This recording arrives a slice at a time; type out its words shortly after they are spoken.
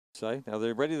say. Now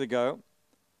they're ready to go.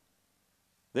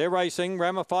 They're racing.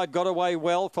 Ramified got away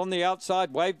well from the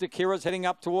outside. Wave to Kira's heading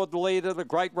up toward the lead at a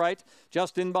great rate.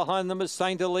 Just in behind them is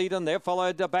Saint Elite, and they're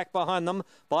followed back behind them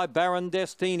by Baron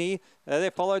Destini.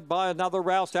 They're followed by another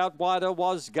Rouse. Out wider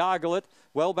was Gargle It.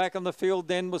 Well back in the field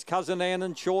then was Cousin Anne,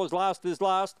 and Shaw's last is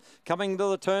last. Coming to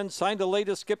the turn, Saint Elite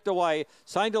has skipped away.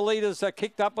 Saint Elite has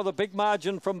kicked up with a big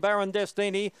margin from Baron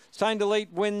Destini. Saint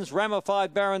Elite wins.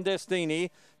 Ramified Baron Destini.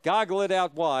 Gargle It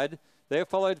out wide. They're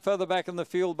followed further back in the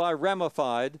field by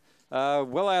Ramified.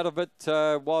 Well out of it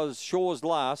was Shaw's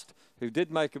last, who did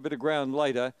make a bit of ground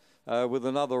later with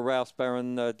another Rouse,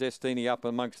 Baron Destiny, up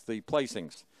amongst the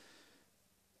placings.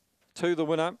 To the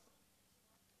winner,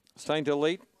 Saint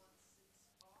Elite.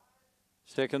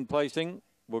 Second placing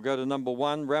will go to number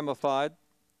 1, Ramified.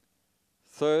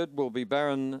 Third will be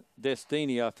Baron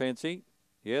Destiny, I fancy.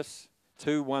 Yes,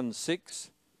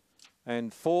 216.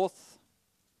 And fourth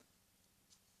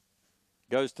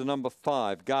goes to number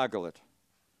 5, Gargle It.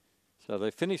 So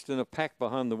they finished in a pack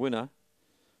behind the winner.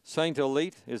 Saint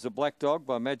Elite is a black dog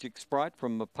by Magic Sprite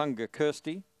from Mapunga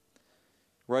Kirsty.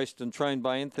 Raced and trained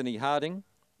by Anthony Harding.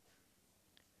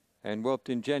 And whelped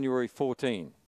in January 14.